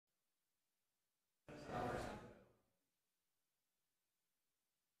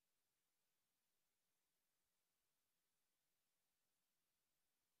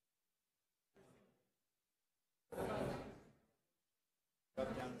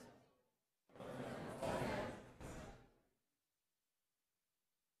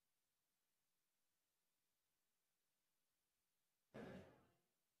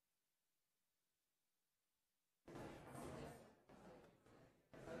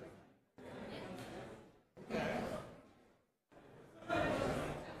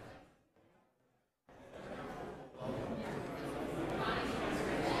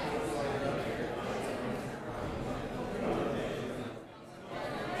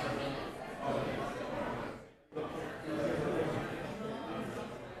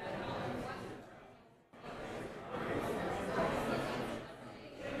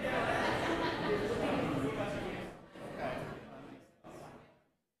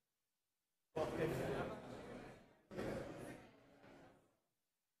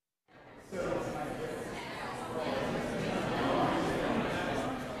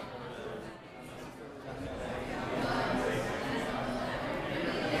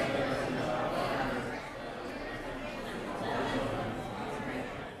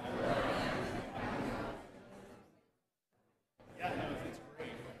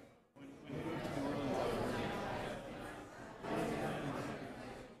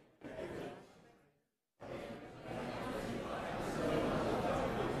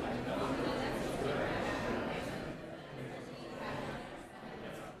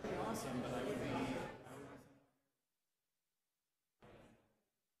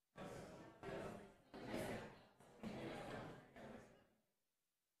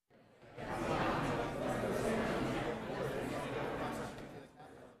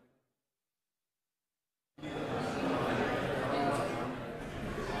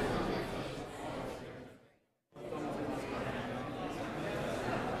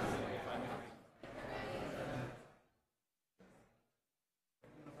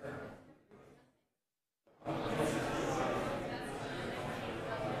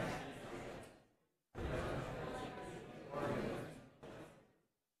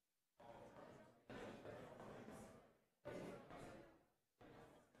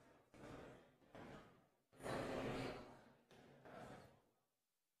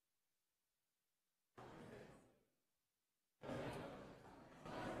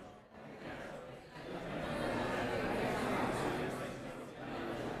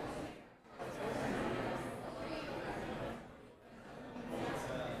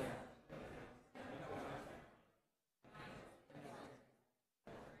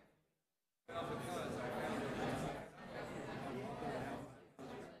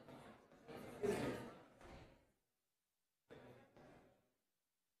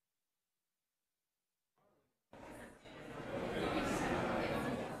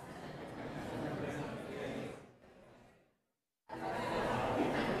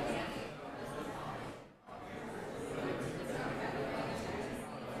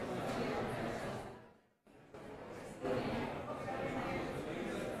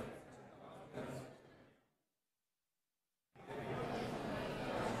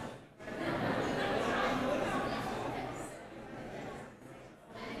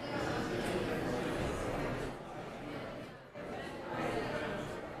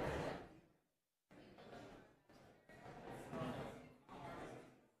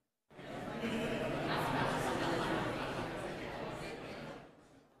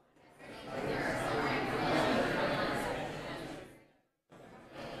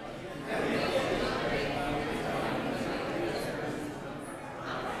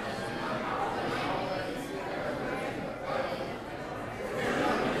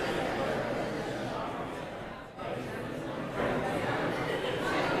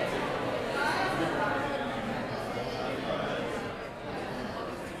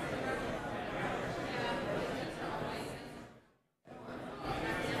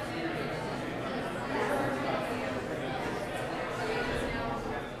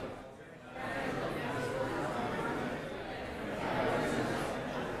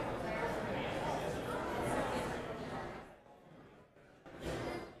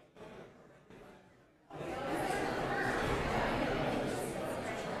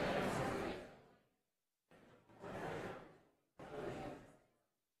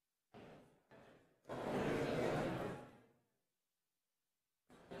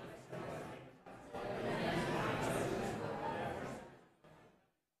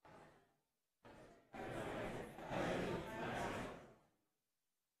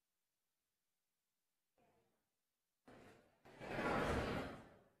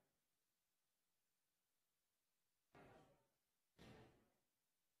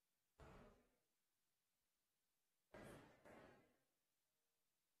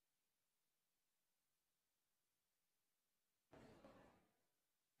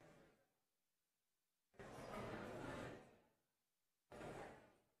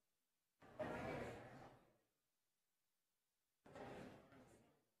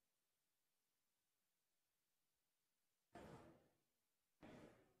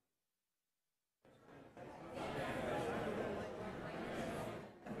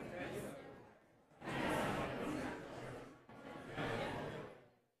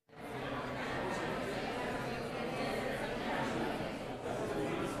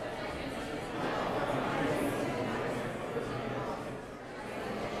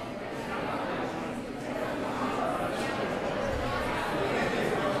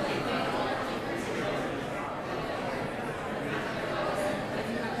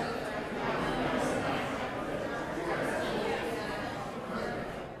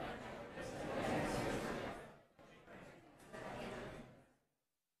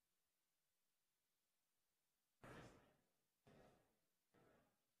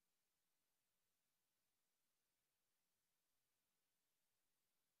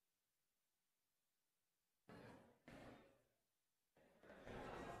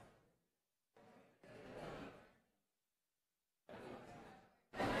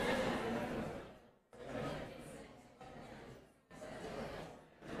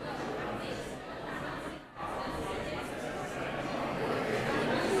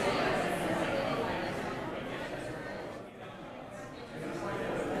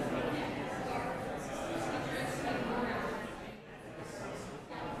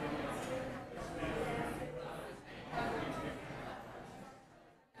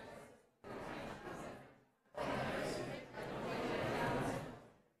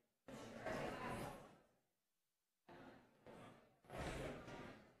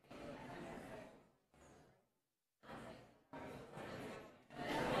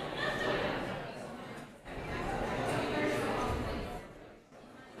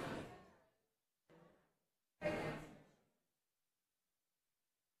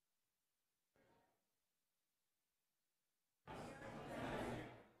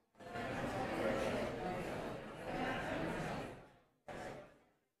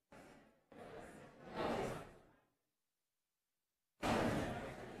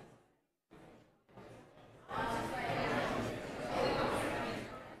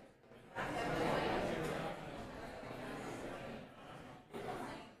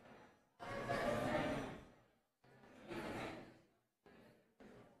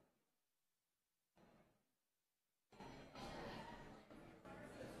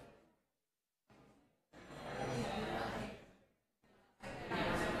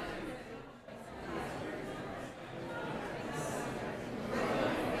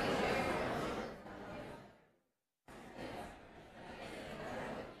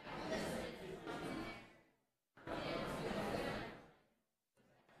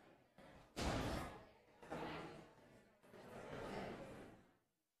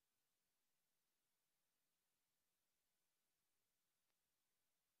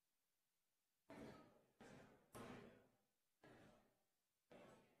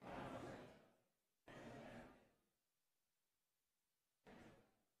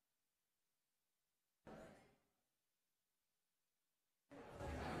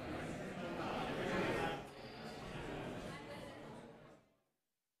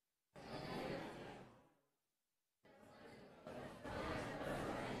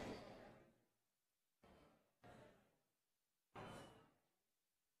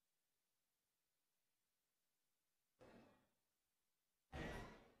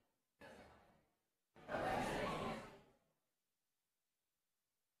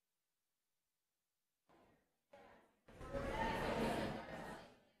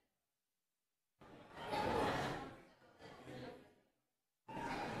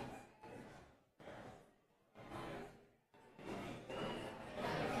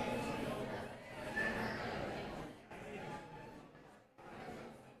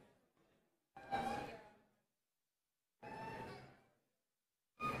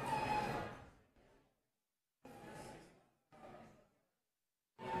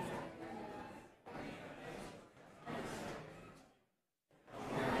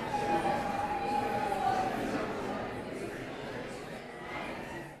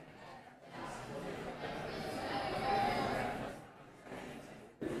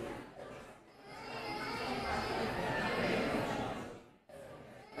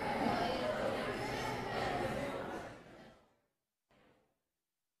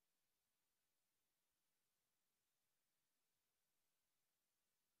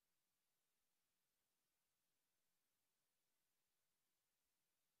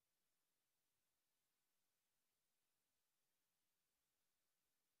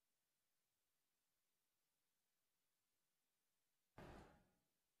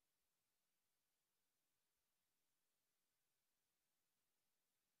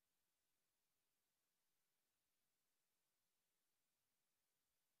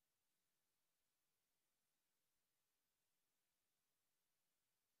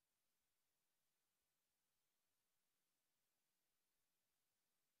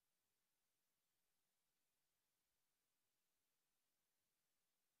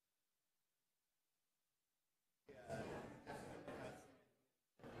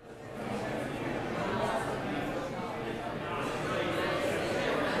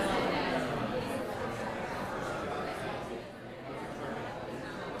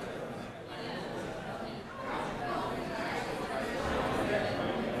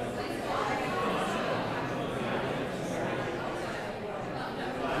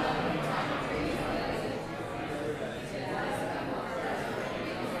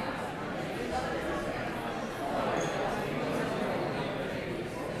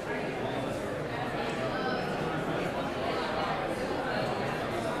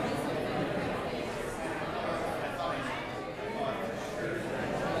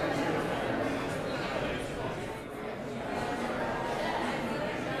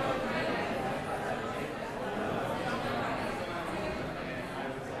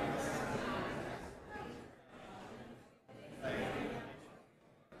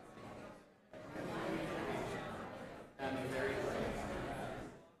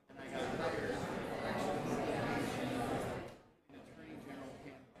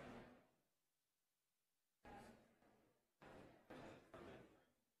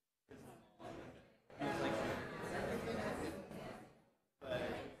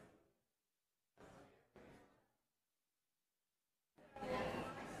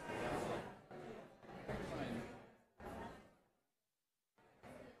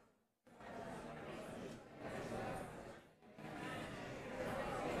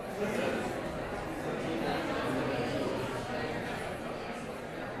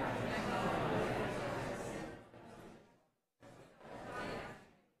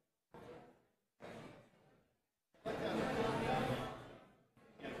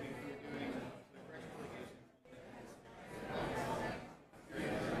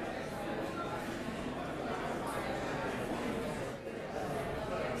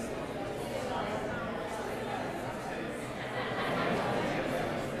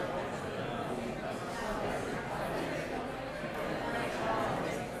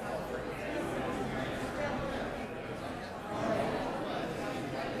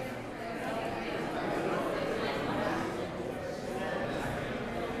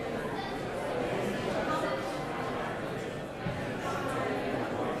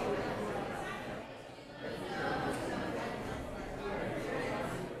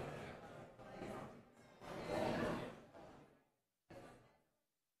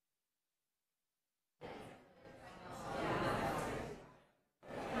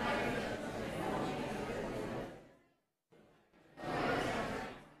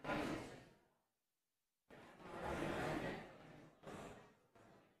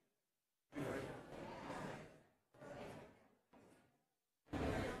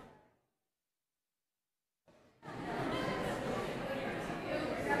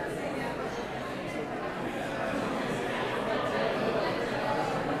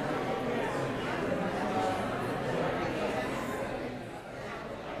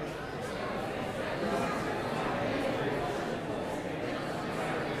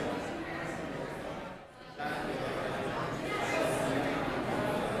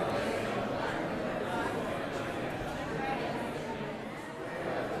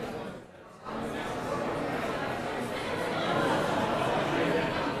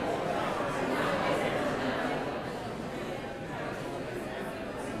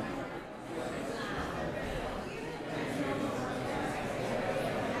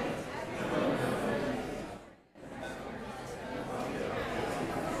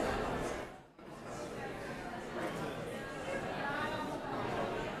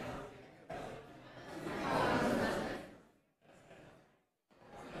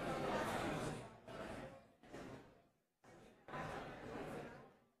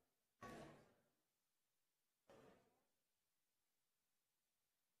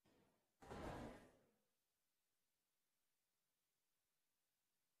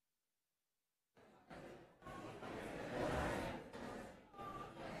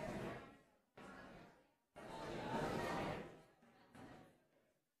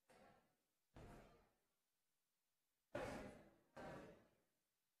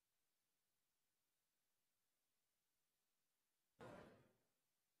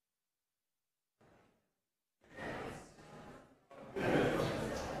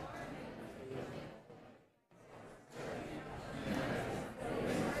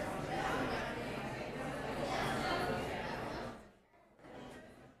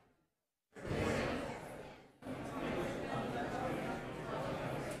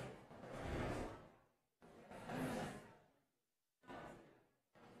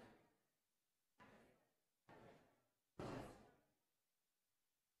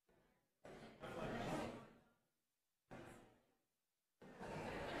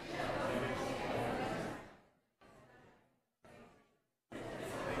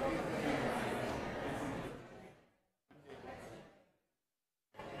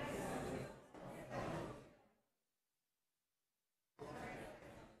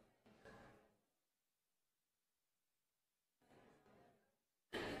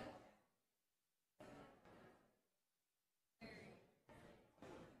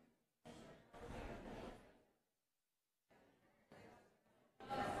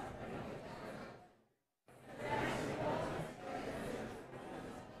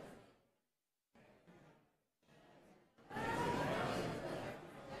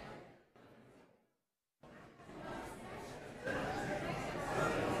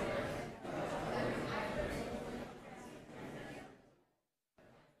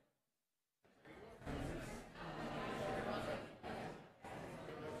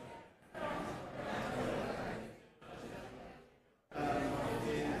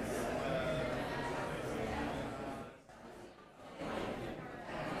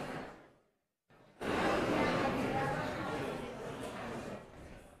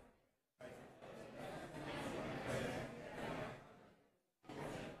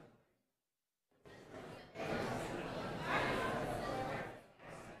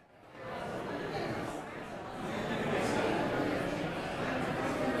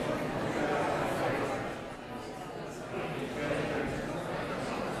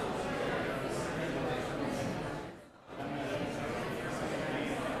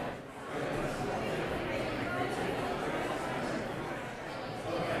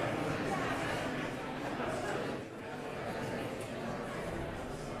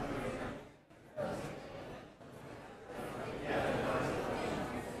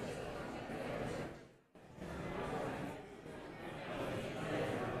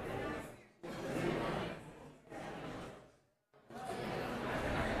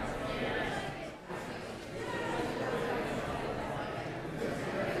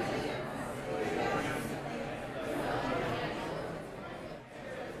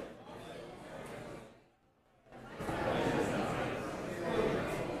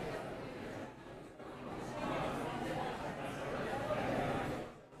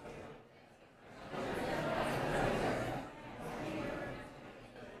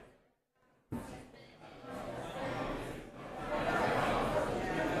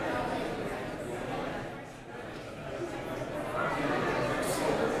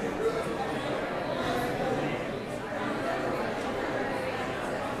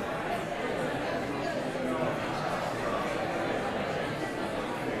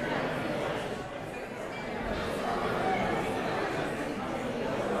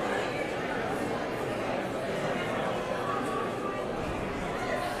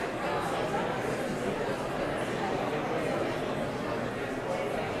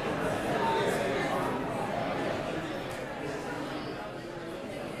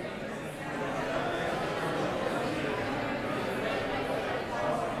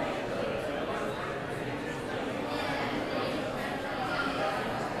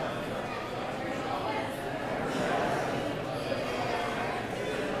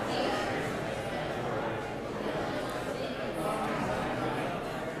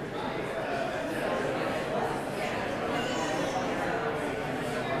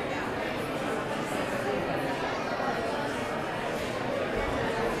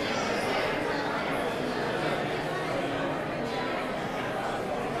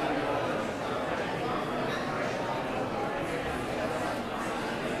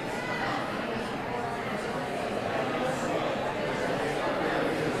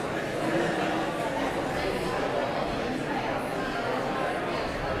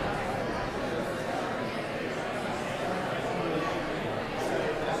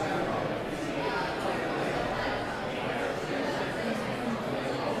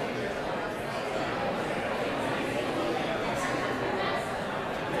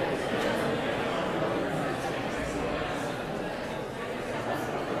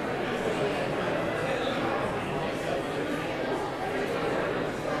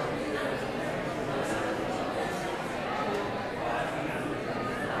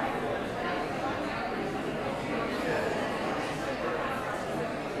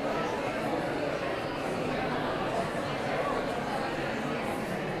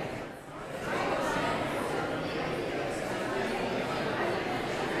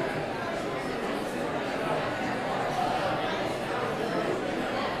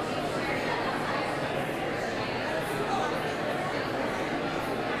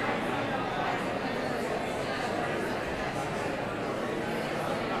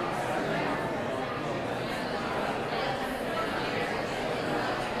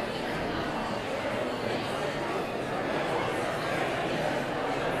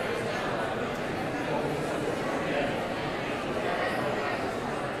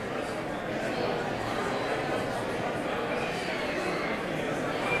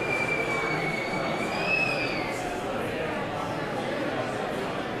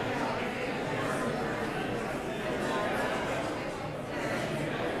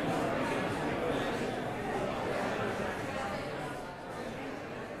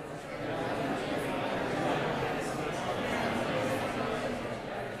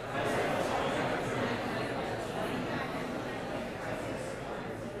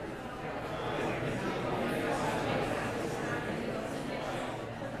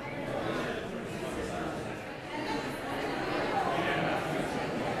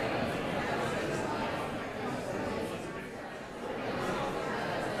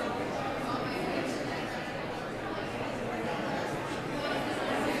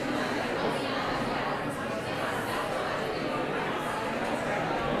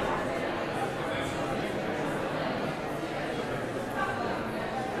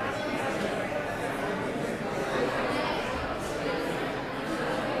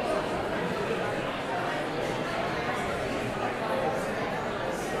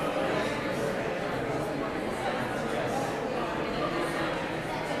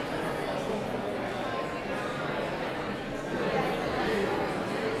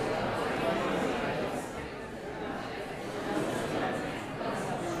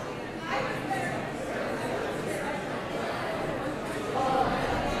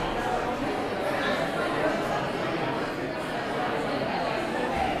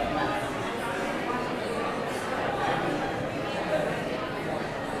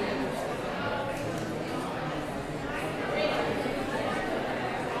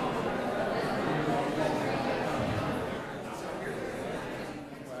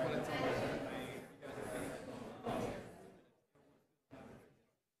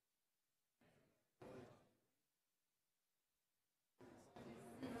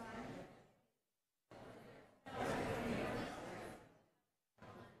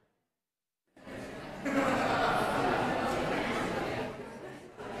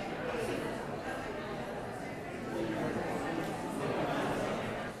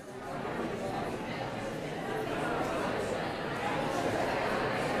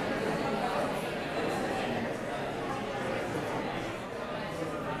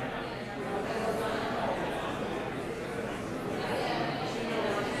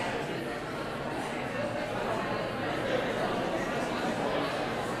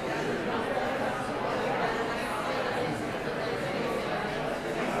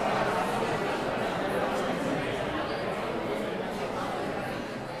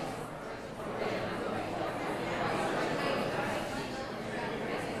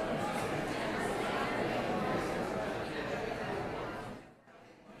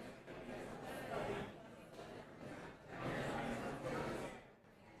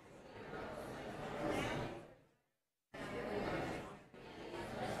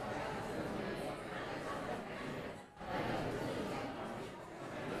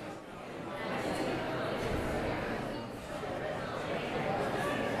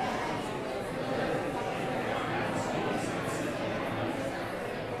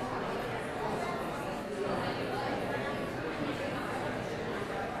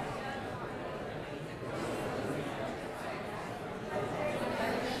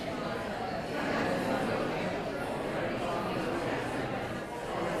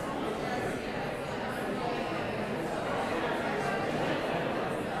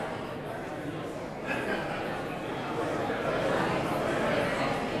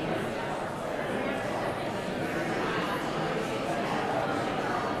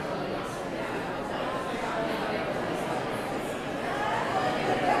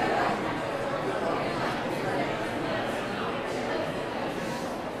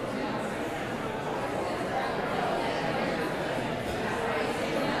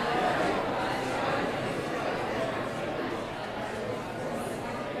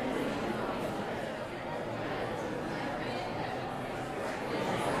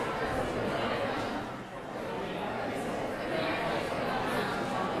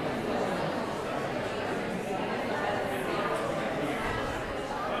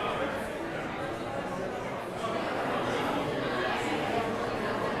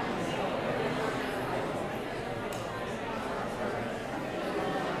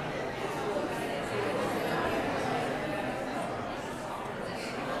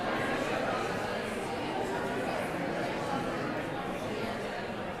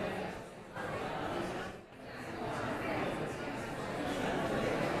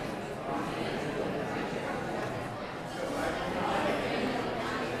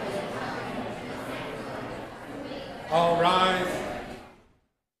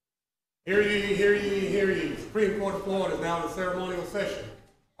Hear ye, hear ye, hear ye. Supreme Court of Florida is now in ceremonial session.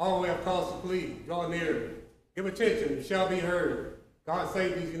 All we have cause to plead, draw near. Give attention, you shall be heard. God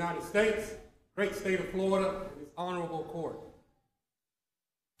save these United States, great state of Florida, and its honorable court.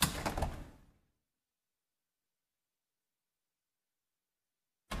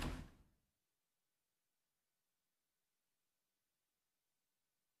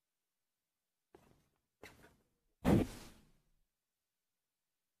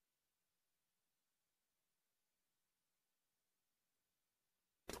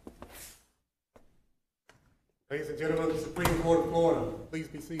 Ladies and gentlemen of the Supreme Court of Florida, please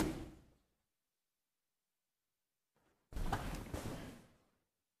be seated.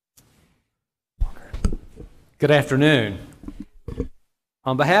 Good afternoon.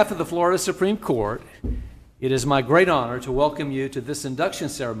 On behalf of the Florida Supreme Court, it is my great honor to welcome you to this induction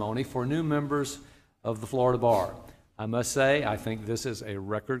ceremony for new members of the Florida Bar. I must say, I think this is a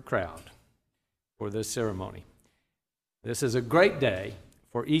record crowd for this ceremony. This is a great day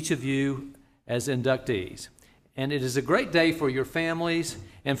for each of you as inductees. And it is a great day for your families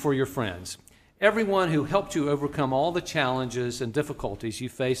and for your friends. Everyone who helped you overcome all the challenges and difficulties you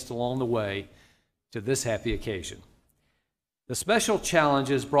faced along the way to this happy occasion. The special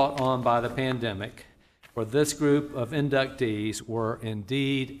challenges brought on by the pandemic for this group of inductees were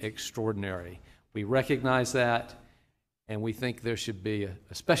indeed extraordinary. We recognize that, and we think there should be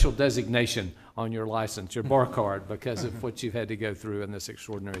a special designation on your license, your bar card, because of what you've had to go through in this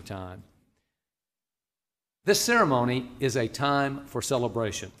extraordinary time. This ceremony is a time for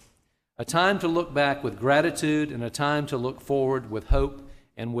celebration, a time to look back with gratitude and a time to look forward with hope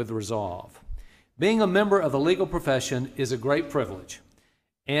and with resolve. Being a member of the legal profession is a great privilege,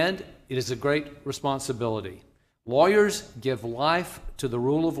 and it is a great responsibility. Lawyers give life to the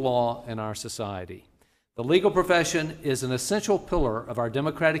rule of law in our society. The legal profession is an essential pillar of our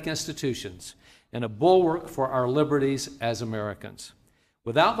democratic institutions and a bulwark for our liberties as Americans.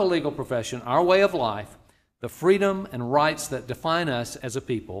 Without the legal profession, our way of life, the freedom and rights that define us as a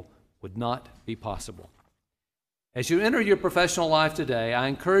people, would not be possible. As you enter your professional life today, I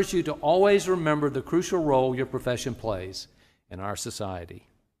encourage you to always remember the crucial role your profession plays in our society.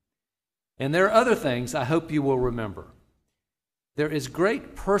 And there are other things I hope you will remember. There is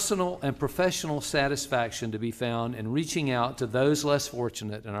great personal and professional satisfaction to be found in reaching out to those less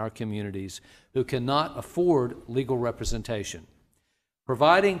fortunate in our communities who cannot afford legal representation.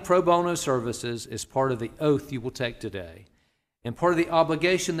 Providing pro bono services is part of the oath you will take today, and part of the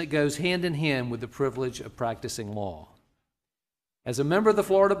obligation that goes hand in hand with the privilege of practicing law. As a member of the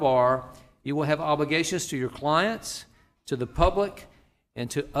Florida Bar, you will have obligations to your clients, to the public, and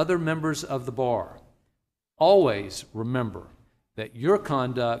to other members of the bar. Always remember that your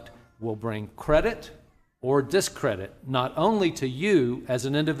conduct will bring credit or discredit not only to you as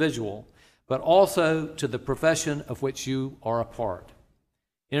an individual, but also to the profession of which you are a part.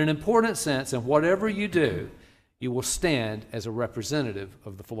 In an important sense, in whatever you do, you will stand as a representative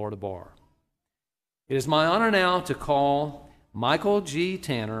of the Florida Bar. It is my honor now to call Michael G.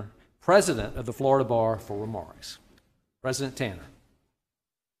 Tanner, President of the Florida Bar, for remarks. President Tanner.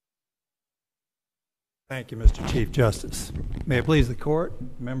 Thank you, Mr. Chief Justice. May it please the court,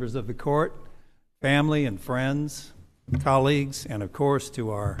 members of the court, family and friends, colleagues, and of course to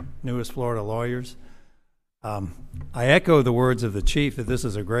our newest Florida lawyers. I echo the words of the Chief that this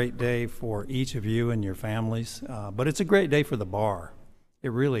is a great day for each of you and your families, but it's a great day for the bar.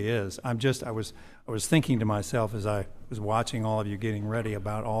 It really is. I was thinking to myself as I was watching all of you getting ready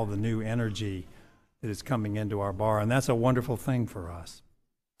about all the new energy that is coming into our bar, and that's a wonderful thing for us.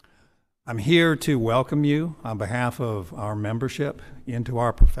 I'm here to welcome you on behalf of our membership into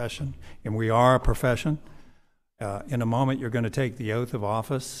our profession, and we are a profession. In a moment, you're going to take the oath of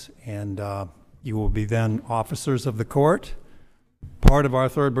office, and you will be then officers of the court, part of our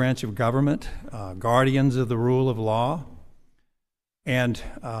third branch of government, guardians of the rule of law. And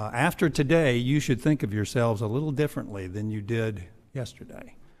after today, you should think of yourselves a little differently than you did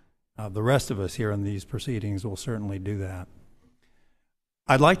yesterday. The rest of us here in these proceedings will certainly do that.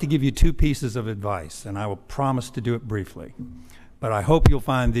 I'd like to give you two pieces of advice, and I will promise to do it briefly. But I hope you'll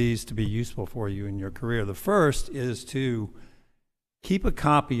find these to be useful for you in your career. The first is to keep a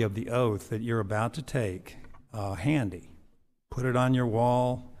copy of the oath that you're about to take handy. Put it on your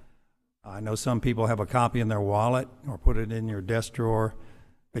wall. I know some people have a copy in their wallet or put it in your desk drawer,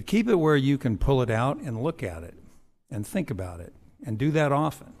 but keep it where you can pull it out and look at it and think about it, and do that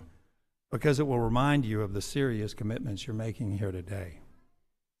often, because it will remind you of the serious commitments you're making here today.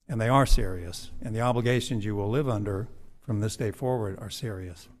 And they are serious, and the obligations you will live under from this day forward are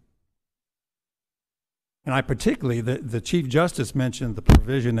serious. And I particularly, the Chief Justice mentioned the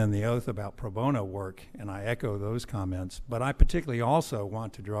provision in the oath about pro bono work, and I echo those comments, but I particularly also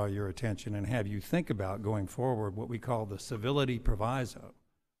want to draw your attention and have you think about going forward what we call the civility proviso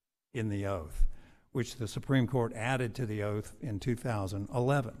in the oath, which the Supreme Court added to the oath in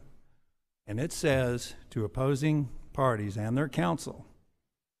 2011. And it says to opposing parties and their counsel,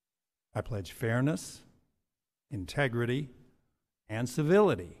 I pledge fairness, integrity, and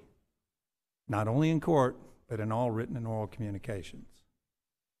civility, not only in court, but in all written and oral communications.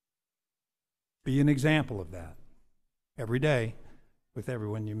 Be an example of that every day with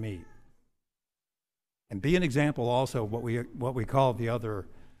everyone you meet. And be an example also of what we call the other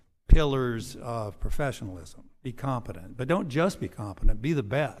pillars of professionalism. Be competent, but don't just be competent, be the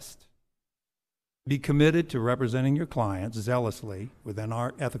best. Be committed to representing your clients zealously within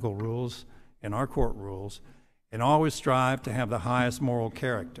our ethical rules and our court rules, and always strive to have the highest moral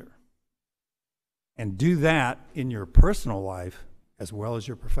character. And do that in your personal life as well as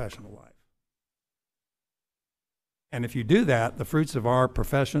your professional life. And if you do that, the fruits of our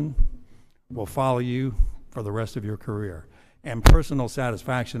profession will follow you for the rest of your career. And personal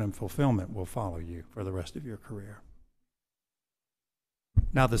satisfaction and fulfillment will follow you for the rest of your career.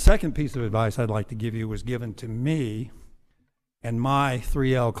 Now, the second piece of advice I'd like to give you was given to me and my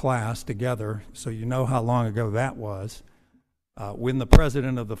 3L class together, so you know how long ago that was, when the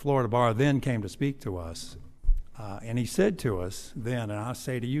president of the Florida Bar then came to speak to us. And he said to us then, and I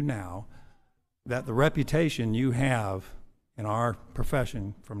say to you now, that the reputation you have in our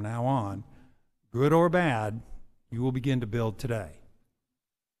profession from now on, good or bad, you will begin to build today.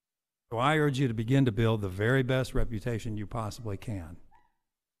 So I urge you to begin to build the very best reputation you possibly can,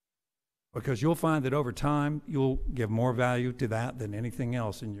 because you'll find that over time you'll give more value to that than anything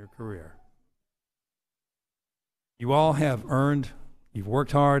else in your career. You all have earned, you've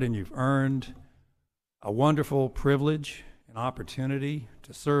worked hard and you've earned a wonderful privilege and opportunity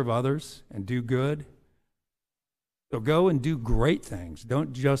to serve others and do good. So go and do great things.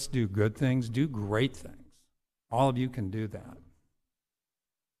 Don't just do good things, do great things. All of you can do that.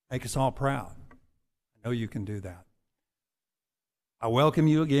 Make us all proud. I know you can do that. I welcome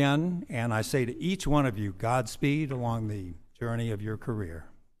you again, and I say to each one of you, Godspeed along the journey of your career.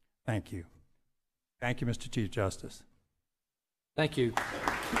 Thank you. Thank you, Mr. Chief Justice. Thank you.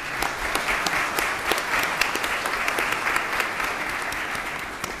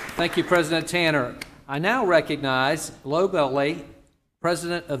 Thank you, President Tanner. I now recognize Lo Belly,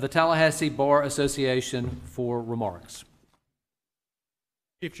 President of the Tallahassee Bar Association, for remarks.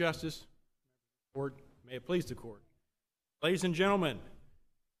 Chief Justice, Court, may it please the Court. Ladies and gentlemen,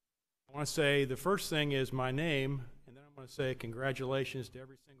 I want to say the first thing is my name, and then I'm going to say congratulations to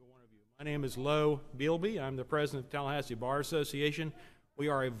every single one of you. My name is Lo Bealby. I'm the president of the Tallahassee Bar Association. We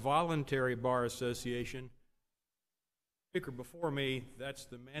are a voluntary bar association. Speaker before me, that's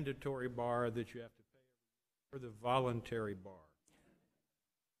the mandatory bar that you have to pay for the voluntary bar.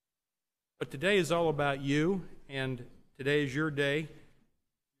 But today is all about you, and today is your day.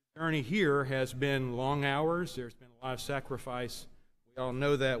 The journey here has been long hours. There's been a lot of sacrifice. We all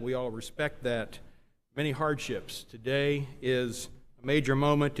know that. We all respect that. Many hardships. Today is a major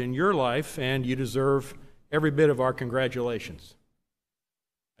moment in your life, and you deserve every bit of our congratulations.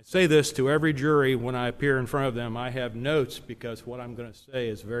 I say this to every jury when I appear in front of them. I have notes because what I'm going to say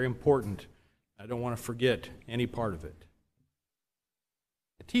is very important. I don't want to forget any part of it.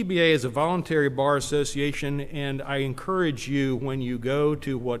 The TBA is a voluntary bar association, and I encourage you when you go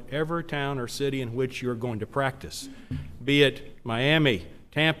to whatever town or city in which you're going to practice, be it Miami,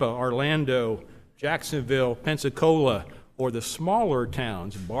 Tampa, Orlando, Jacksonville, Pensacola, or the smaller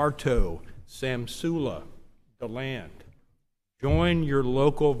towns, Bartow, Samsula, DeLand. Join your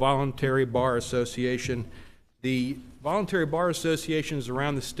local voluntary bar association. The voluntary bar associations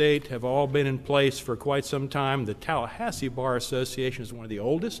around the state have all been in place for quite some time. The Tallahassee Bar Association is one of the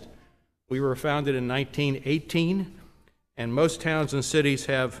oldest. We were founded in 1918, and most towns and cities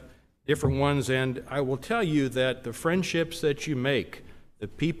have different ones. And I will tell you that the friendships that you make, the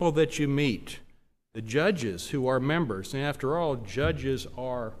people that you meet, the judges who are members, and after all, judges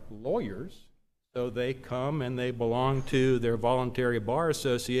are lawyers, so they come and they belong to their voluntary bar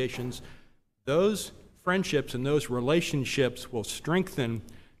associations. Those friendships and those relationships will strengthen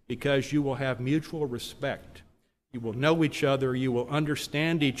because you will have mutual respect. You will know each other, you will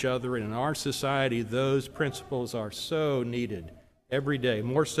understand each other, and in our society, those principles are so needed every day,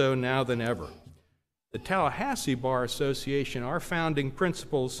 more so now than ever. The Tallahassee Bar Association, our founding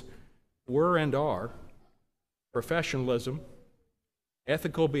principles were and are professionalism,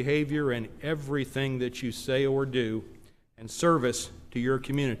 ethical behavior in everything that you say or do, and service to your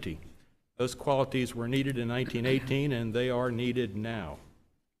community. Those qualities were needed in 1918, and they are needed now.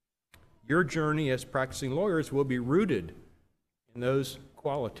 Your journey as practicing lawyers will be rooted in those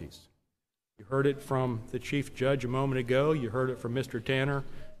qualities. You heard it from the Chief Judge a moment ago. You heard it from Mr. Tanner.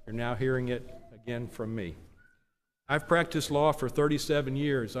 You're now hearing it again from me. I've practiced law for 37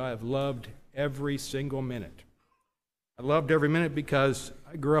 years. I have loved every single minute. I loved every minute because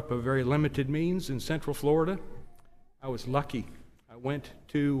I grew up of very limited means in Central Florida. I was lucky. I went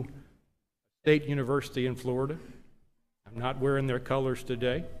to State University in Florida. I'm not wearing their colors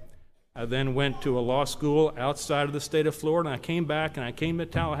today. I then went to a law school outside of the state of Florida. And I came back and I came to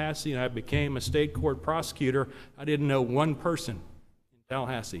Tallahassee and I became a state court prosecutor. I didn't know one person in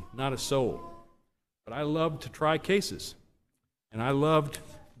Tallahassee, not a soul. But I loved to try cases. And I loved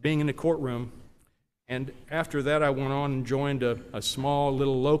being in the courtroom. And after that, I went on and joined a small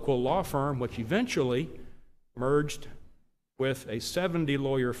little local law firm, which eventually merged with a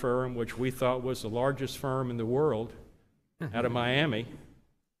 70-lawyer firm, which we thought was the largest firm in the world, out of Miami,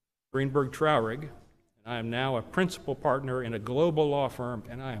 Greenberg Traurig. And I am now a principal partner in a global law firm,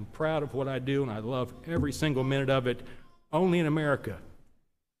 and I am proud of what I do, and I love every single minute of it. Only in America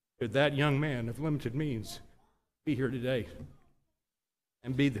could that young man of limited means be here today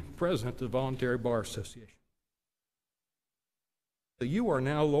and be the president of the Voluntary Bar Association. So you are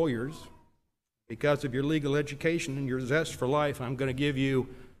now lawyers. Because of your legal education and your zest for life, I'm going to give you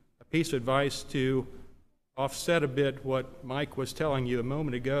a piece of advice to offset a bit what Mike was telling you a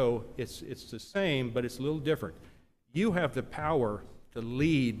moment ago. It's the same, but it's a little different. You have the power to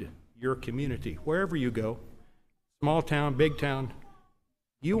lead your community wherever you go, small town, big town.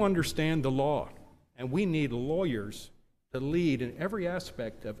 You understand the law, and we need lawyers to lead in every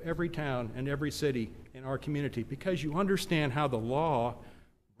aspect of every town and every city in our community because you understand how the law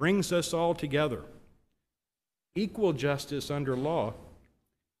brings us all together. Equal justice under law,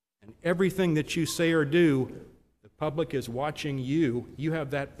 and everything that you say or do, the public is watching you. You have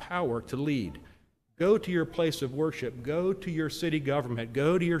that power to lead. Go to your place of worship. Go to your city government.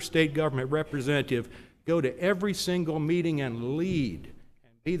 Go to your state government representative. Go to every single meeting and lead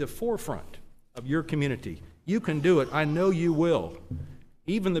and be the forefront of your community. You can do it. I know you will.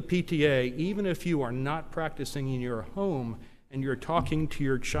 Even the PTA, even if you are not practicing in your home, and you're talking to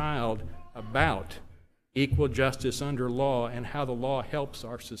your child about equal justice under law and how the law helps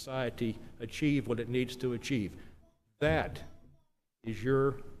our society achieve what it needs to achieve. That is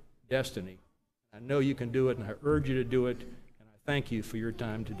your destiny. I know you can do it, and I urge you to do it, and I thank you for your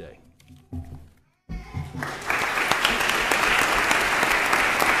time today.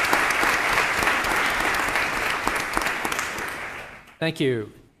 Thank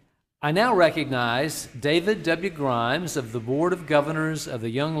you. I now recognize David W. Grimes of the Board of Governors of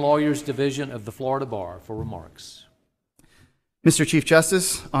the Young Lawyers Division of the Florida Bar for remarks. Mr. Chief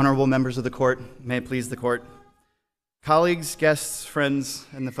Justice, honorable members of the court, may it please the court, colleagues, guests, friends,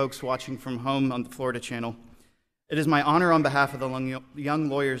 and the folks watching from home on the Florida Channel, it is my honor on behalf of the Young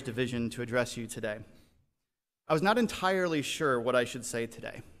Lawyers Division to address you today. I was not entirely sure what I should say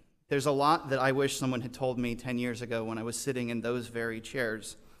today. There's a lot that I wish someone had told me 10 years ago when I was sitting in those very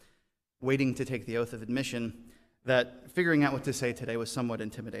chairs, waiting to take the oath of admission, that figuring out what to say today was somewhat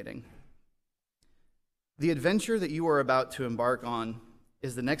intimidating. The adventure that you are about to embark on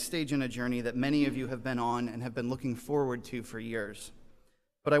is the next stage in a journey that many of you have been on and have been looking forward to for years.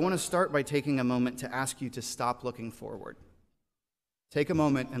 But I want to start by taking a moment to ask you to stop looking forward. Take a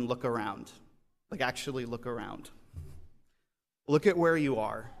moment and look around, like actually look around. Look at where you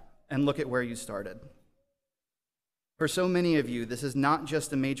are and look at where you started. For so many of you, this is not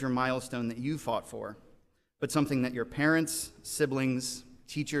just a major milestone that you fought for, but something that your parents, siblings,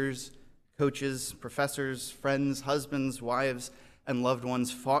 teachers, coaches, professors, friends, husbands, wives, and loved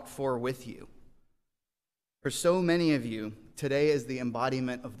ones fought for with you. For so many of you, today is the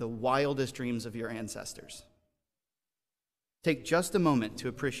embodiment of the wildest dreams of your ancestors. Take just a moment to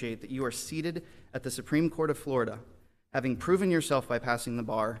appreciate that you are seated at the Supreme Court of Florida, having proven yourself by passing the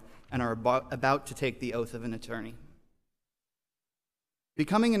bar, and are about to take the oath of an attorney.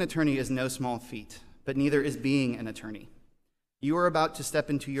 Becoming an attorney is no small feat, but neither is being an attorney. You are about to step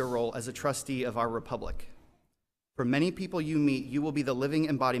into your role as a trustee of our republic. For many people you meet, you will be the living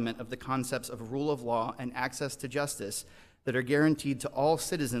embodiment of the concepts of rule of law and access to justice that are guaranteed to all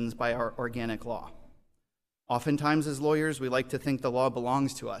citizens by our organic law. Oftentimes as lawyers, we like to think the law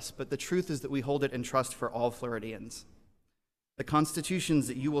belongs to us, but the truth is that we hold it in trust for all Floridians. The constitutions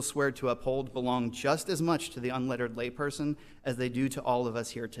that you will swear to uphold belong just as much to the unlettered layperson as they do to all of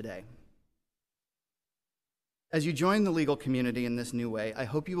us here today. As you join the legal community in this new way, I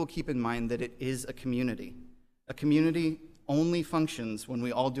hope you will keep in mind that it is a community only functions when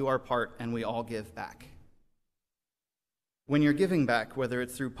we all do our part and we all give back. When you're giving back, whether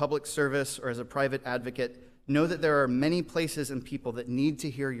it's through public service or as a private advocate, know that there are many places and people that need to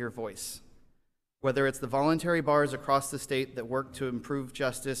hear your voice. Whether it's the voluntary bars across the state that work to improve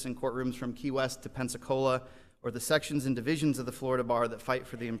justice in courtrooms from Key West to Pensacola, or the sections and divisions of the Florida Bar that fight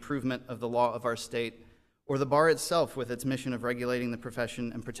for the improvement of the law of our state, or the bar itself with its mission of regulating the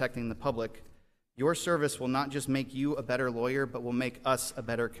profession and protecting the public, your service will not just make you a better lawyer, but will make us a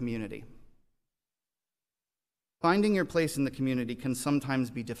better community. Finding your place in the community can sometimes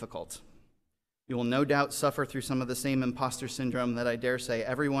be difficult. You will no doubt suffer through some of the same imposter syndrome that I dare say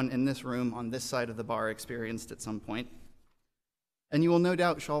everyone in this room on this side of the bar experienced at some point. And you will no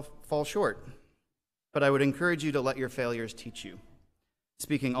doubt fall short. But I would encourage you to let your failures teach you.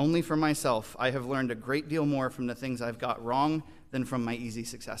 Speaking only for myself, I have learned a great deal more from the things I've got wrong than from my easy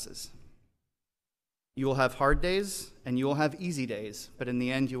successes. You will have hard days and you will have easy days, but in the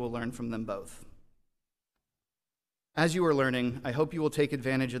end you will learn from them both. As you are learning, I hope you will take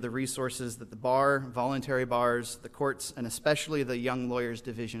advantage of the resources that the bar, voluntary bars, the courts, and especially the Young Lawyers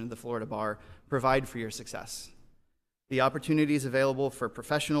Division of the Florida Bar provide for your success. The opportunities available for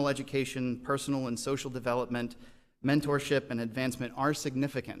professional education, personal and social development, mentorship, and advancement are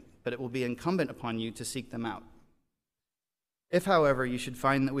significant, but it will be incumbent upon you to seek them out. If, however, you should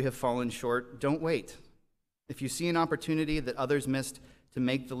find that we have fallen short, don't wait. If you see an opportunity that others missed to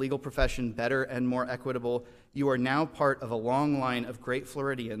make the legal profession better and more equitable, you are now part of a long line of great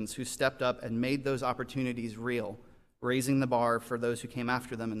Floridians who stepped up and made those opportunities real, raising the bar for those who came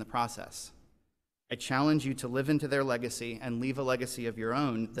after them in the process. I challenge you to live into their legacy and leave a legacy of your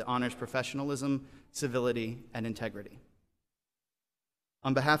own that honors professionalism, civility, and integrity.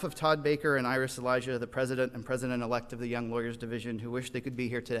 On behalf of Todd Baker and Iris Elijah, the president and president-elect of the Young Lawyers Division, who wish they could be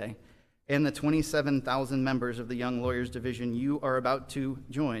here today, and the 27,000 members of the Young Lawyers Division you are about to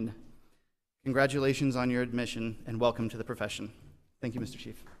join, congratulations on your admission and welcome to the profession. Thank you, Mr.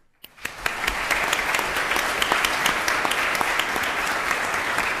 Chief.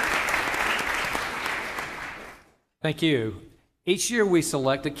 Thank you. Each year we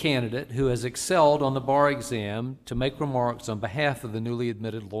select a candidate who has excelled on the bar exam to make remarks on behalf of the newly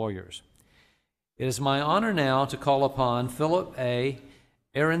admitted lawyers. It is my honor now to call upon Philip A.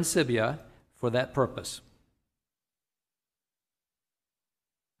 Arancibia for that purpose.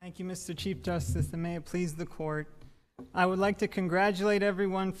 Thank you, Mr. Chief Justice, and may it please the court. I would like to congratulate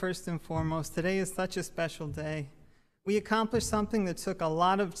everyone first and foremost. Today is such a special day. We accomplished something that took a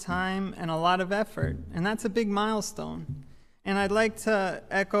lot of time and a lot of effort, and that's a big milestone. And I'd like to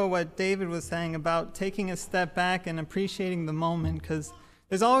echo what David was saying about taking a step back and appreciating the moment, because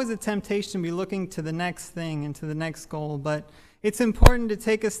there's always a temptation to be looking to the next thing and to the next goal, but it's important to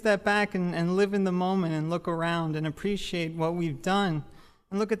take a step back and live in the moment and look around and appreciate what we've done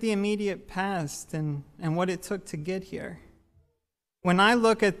and look at the immediate past and what it took to get here. When I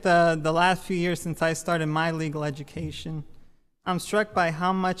look at the last few years since I started my legal education, I'm struck by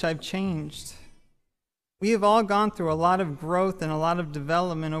how much I've changed. We have all gone through a lot of growth and a lot of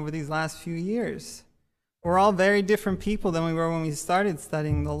development over these last few years. We're all very different people than we were when we started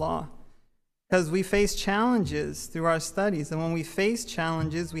studying the law, because we face challenges through our studies, and when we face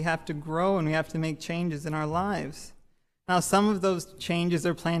challenges, we have to grow and we have to make changes in our lives. Now, some of those changes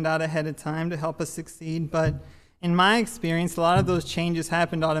are planned out ahead of time to help us succeed, but in my experience, a lot of those changes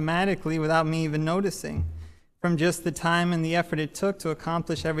happened automatically without me even noticing, from just the time and the effort it took to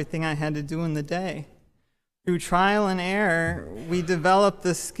accomplish everything I had to do in the day. Through trial and error, we developed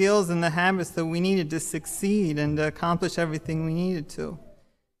the skills and the habits that we needed to succeed and to accomplish everything we needed to.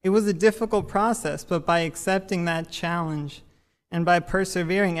 It was a difficult process, but by accepting that challenge and by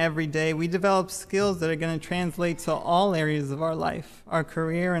persevering every day, we developed skills that are going to translate to all areas of our life, our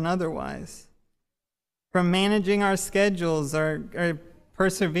career and otherwise. From managing our schedules, or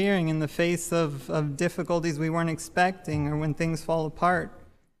persevering in the face of difficulties we weren't expecting or when things fall apart.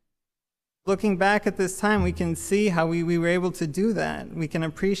 Looking back at this time, we can see how we were able to do that. We can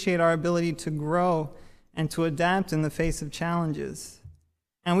appreciate our ability to grow and to adapt in the face of challenges.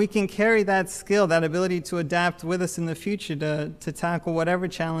 And we can carry that skill, that ability to adapt with us in the future to tackle whatever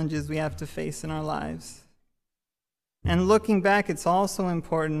challenges we have to face in our lives. And looking back, it's also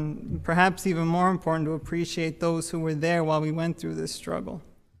important, perhaps even more important, to appreciate those who were there while we went through this struggle.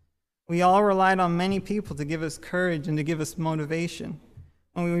 We all relied on many people to give us courage and to give us motivation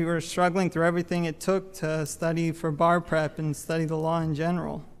when we were struggling through everything it took to study for bar prep and study the law in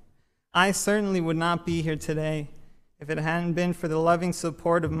general. I certainly would not be here today if it hadn't been for the loving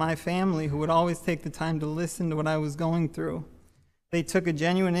support of my family, who would always take the time to listen to what I was going through. They took a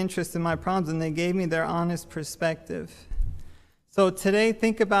genuine interest in my problems, and they gave me their honest perspective. So today,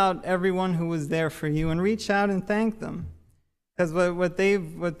 think about everyone who was there for you and reach out and thank them. Because what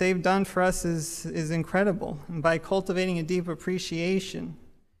they've done for us is incredible. And by cultivating a deep appreciation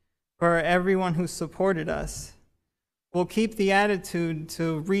for everyone who supported us, we'll keep the attitude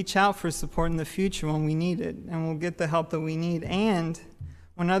to reach out for support in the future when we need it, and we'll get the help that we need. And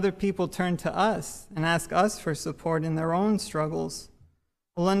when other people turn to us and ask us for support in their own struggles,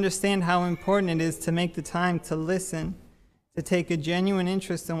 we'll understand how important it is to make the time to listen, to take a genuine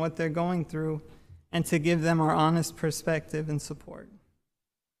interest in what they're going through, and to give them our honest perspective and support.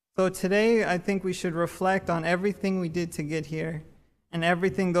 So today, I think we should reflect on everything we did to get here and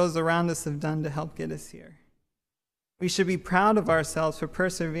everything those around us have done to help get us here. We should be proud of ourselves for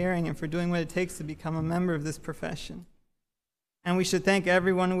persevering and for doing what it takes to become a member of this profession. And we should thank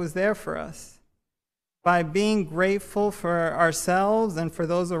everyone who was there for us. By being grateful for ourselves and for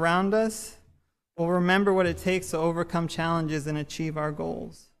those around us, we'll remember what it takes to overcome challenges and achieve our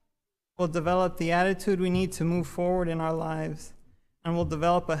goals. We'll develop the attitude we need to move forward in our lives, and we'll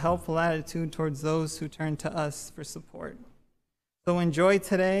develop a helpful attitude towards those who turn to us for support. So enjoy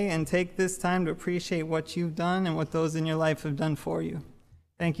today and take this time to appreciate what you've done and what those in your life have done for you.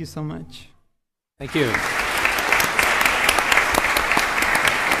 Thank you so much. Thank you.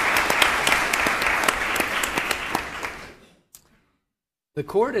 The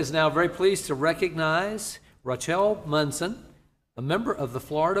court is now very pleased to recognize Rachel Munson, a member of the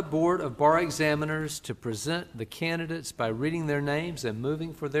Florida Board of Bar Examiners, to present the candidates by reading their names and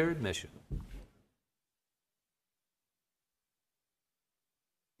moving for their admission.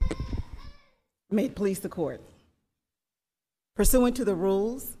 May it please the court. Pursuant to the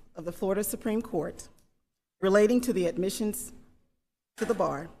rules of the Florida Supreme Court relating to the admissions to the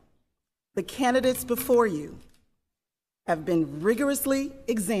bar, the candidates before you have been rigorously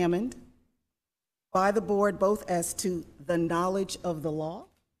examined by the board both as to the knowledge of the law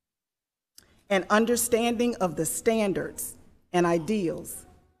and understanding of the standards and ideals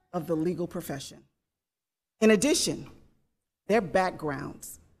of the legal profession. In addition, their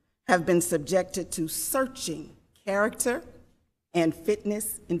backgrounds have been subjected to searching character and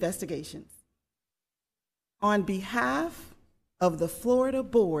fitness investigations. On behalf of the Florida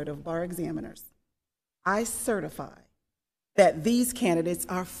Board of Bar Examiners, I certify that these candidates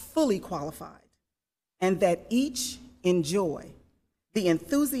are fully qualified and that each enjoy the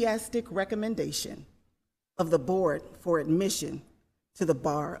enthusiastic recommendation of the board for admission to the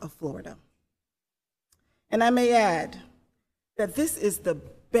Bar of Florida. And I may add that this is the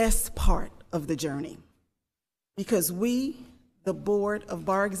best part of the journey because we, the Board of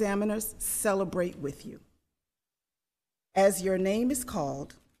Bar Examiners, celebrate with you. As your name is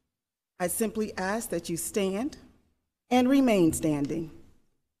called, I simply ask that you stand and remain standing.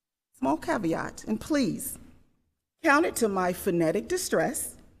 Small caveat, and please count it to my phonetic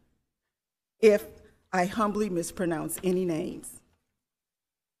distress if I humbly mispronounce any names.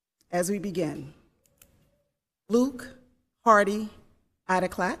 As we begin, Luke Hardy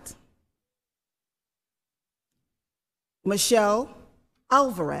Adeclat, Michelle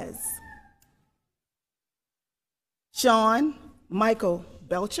Alvarez, Sean Michael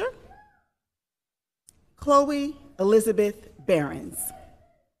Belcher, Chloe Elizabeth Behrens,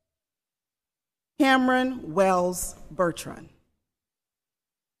 Cameron Wells Bertrand,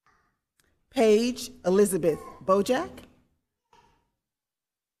 Paige Elizabeth Bojack,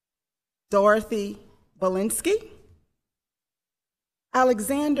 Dorothy Belinsky,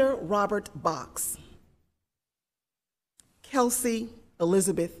 Alexander Robert Box, Kelsey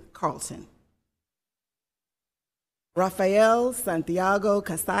Elizabeth Carlton, Rafael Santiago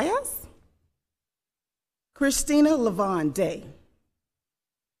Casillas, Christina Lavon Day,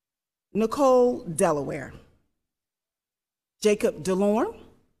 Nicole Delaware, Jacob DeLorme,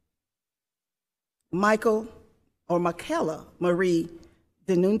 Michaela Marie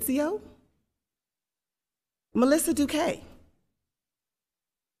Denuncio, Melissa Duque,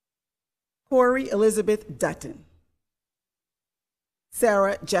 Corey Elizabeth Dutton,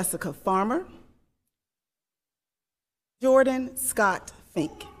 Sarah Jessica Farmer, Jordan Scott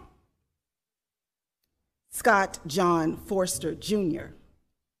Fink, Scott John Forster Jr.,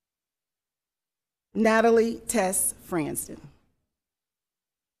 Natalie Tess Franston,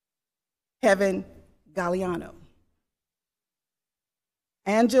 Kevin Galliano,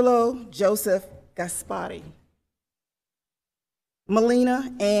 Angelo Joseph Gaspari,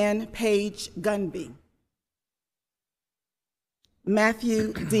 Melina Ann Page Gunby,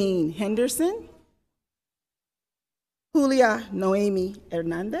 Matthew Dean Henderson, Julia Noemi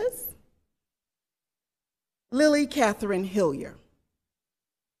Hernandez, Lily Catherine Hillier,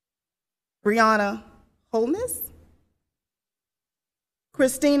 Brianna Holness,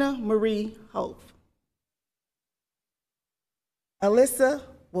 Christina Marie Hope. Alyssa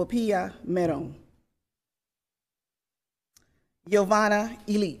Wapia Meron. Giovanna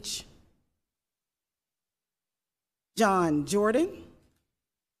Ilich. John Jordan.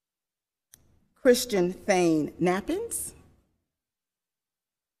 Christian Thane Nappins.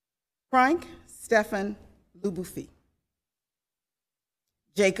 Frank Stephan Lubufi.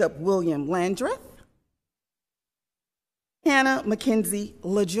 Jacob William Landreth. Hannah Mackenzie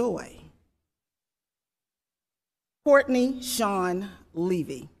LaJoy. Courtney Sean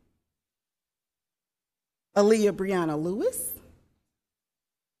Levy. Aaliyah Brianna Lewis.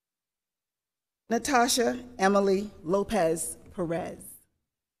 Natasha Emily Lopez Perez.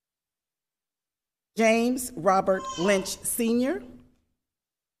 James Robert Lynch Sr.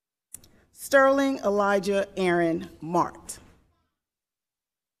 Sterling Elijah Aaron Mart.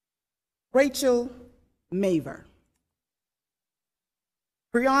 Rachel Maver.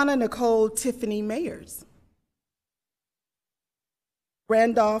 Brianna Nicole Tiffany Mayers.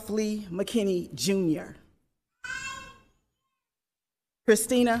 Randolph Lee McKinney Jr.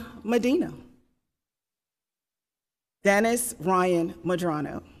 Christina Medina. Dennis Ryan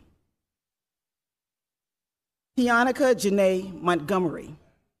Madrano. Tianica Janae Montgomery.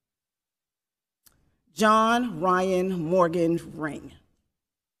 John Ryan Morgan Ring.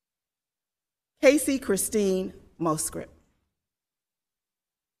 Casey Christine Moscript.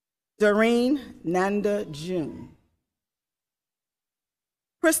 Doreen Nanda June.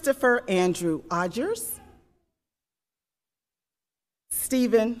 Christopher Andrew Odgers.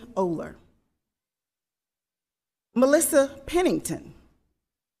 Stephen Oler. Melissa Pennington.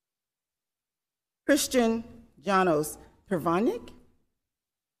 Christian Janos Pervanic.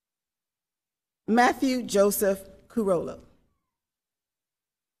 Matthew Joseph Curolo.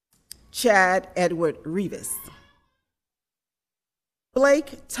 Chad Edward Rivas.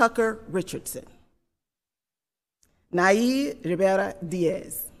 Blake Tucker Richardson. Nair Rivera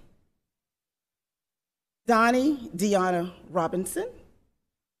Diaz. Donnie Deanna Robinson.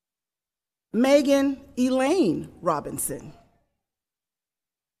 Megan Elaine Robinson.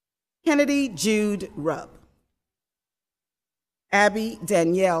 Kennedy Jude Rubb. Abby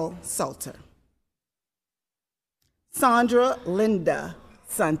Danielle Salter. Sandra Linda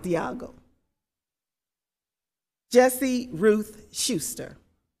Santiago. Jessie Ruth Schuster.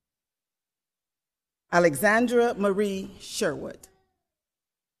 Alexandra Marie Sherwood.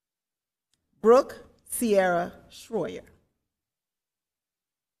 Brooke Sierra Schroyer.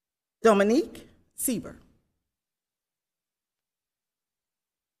 Dominique Sieber.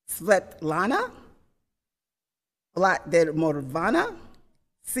 Svetlana Vladimirovna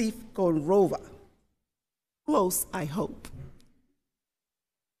Sifkonrova. Close, I hope.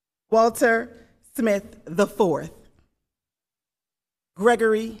 Walter Smith IV.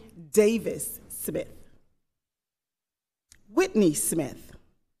 Gregory Davis Smith. Whitney Smith.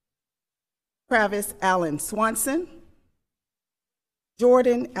 Travis Allen Swanson.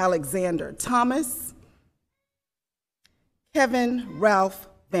 Jordan Alexander Thomas. Kevin Ralph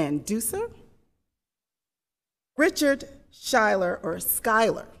Van Duser. Richard Schuyler or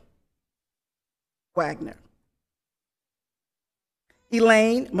Schuyler Wagner.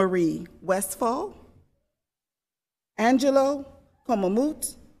 Elaine Marie Westfall. Angelo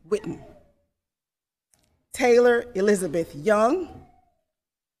Komamut Witten. Taylor Elizabeth Young.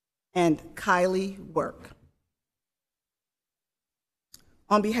 And Kylie Work.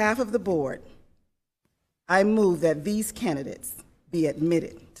 On behalf of the board, I move that these candidates be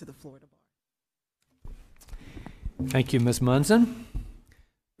admitted to the Florida Bar. Thank you, Ms. Munson.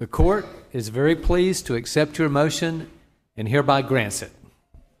 The court is very pleased to accept your motion and hereby grants it.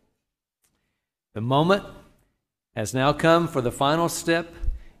 The moment has now come for the final step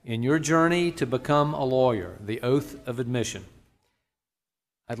in your journey to become a lawyer, the oath of admission.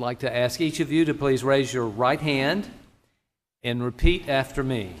 I'd like to ask each of you to please raise your right hand and repeat after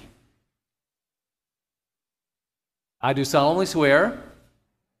me. I do solemnly swear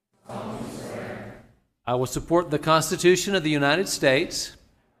I will support the Constitution of the United States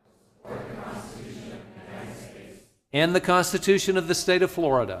and the Constitution of the State of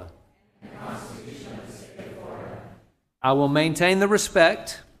Florida. I will maintain the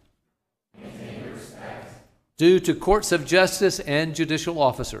respect due to courts of justice and judicial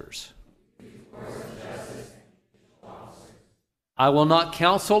officers. I will not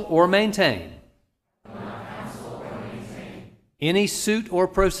counsel or maintain any suit or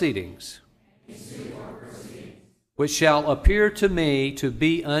proceedings which shall appear to me to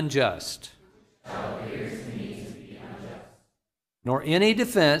be unjust, nor any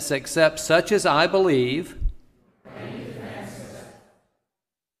defense except such as I believe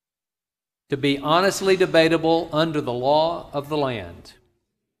to be honestly debatable under the law of the land.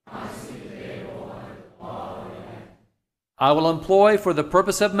 I will employ for the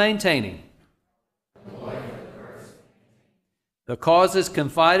purpose of maintaining the causes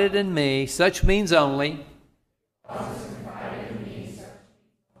confided in me, such means only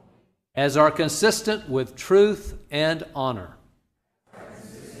as are consistent with truth and honor,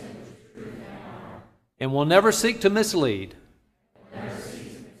 and will never seek to mislead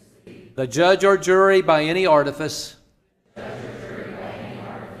the judge or jury by any artifice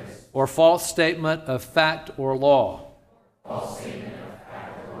or false statement of fact or law.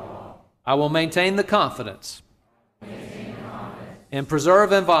 I will maintain the confidence and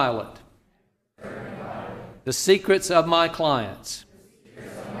preserve inviolate the secrets of my clients,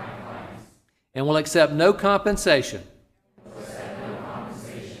 and will accept no compensation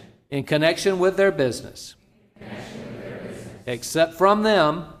in connection with their business, except from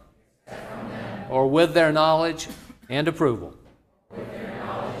them or with their knowledge and approval.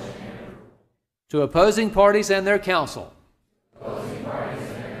 To opposing parties and their counsel,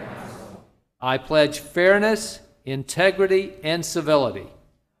 I pledge fairness, integrity, and civility.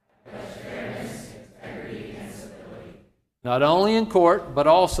 Not only in court, but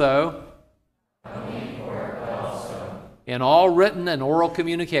also in all written and oral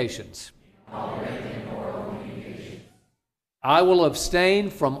communications. I will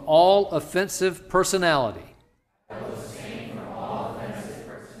abstain from all offensive personality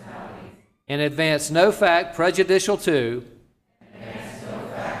and advance no fact prejudicial to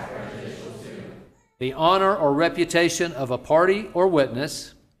the honor or reputation of a party or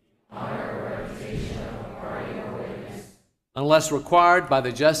witness, unless required by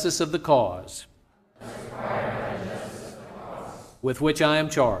the justice of the cause with which I am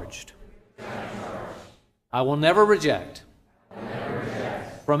charged. I will never reject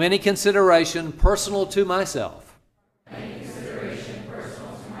from any consideration personal to myself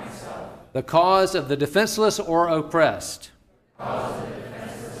the cause of the defenseless or oppressed,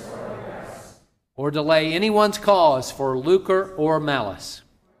 or delay anyone's cause for lucre or malice.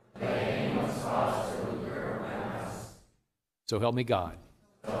 So help me God.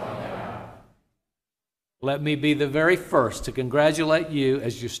 Let me be the very first to congratulate you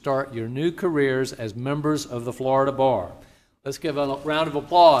as you start your new careers as members of the Florida Bar. Let's give a round of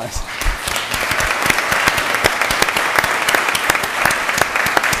applause.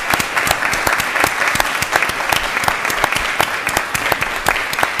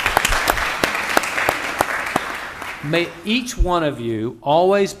 May each one of you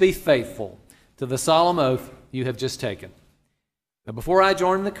always be faithful to the solemn oath you have just taken. Now, before I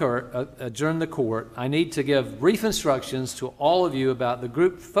adjourn the court, I need to give brief instructions to all of you about the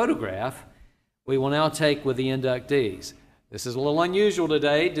group photograph we will now take with the inductees. This is a little unusual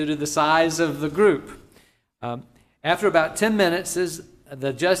today due to the size of the group. After about 10 minutes,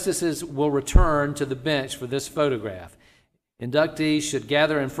 the justices will return to the bench for this photograph. Inductees should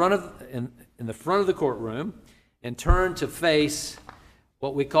gather in the front of the courtroom and turn to face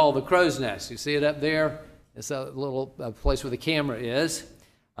what we call the crow's nest. You see it up there? It's a little place where the camera is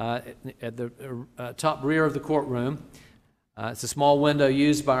at the top rear of the courtroom. It's a small window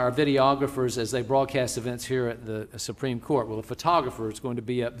used by our videographers as they broadcast events here at the Supreme Court. Well, the photographer is going to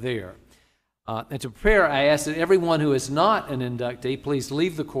be up there. And to prepare, I ask that everyone who is not an inductee please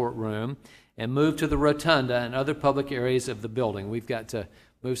leave the courtroom and move to the rotunda and other public areas of the building. We've got to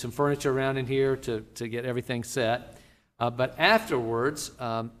move some furniture around in here to get everything set. But afterwards,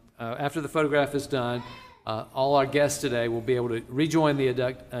 after the photograph is done, all our guests today will be able to rejoin the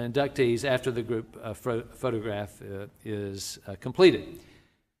inductees after the group photograph is completed.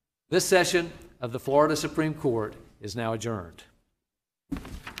 This session of the Florida Supreme Court is now adjourned.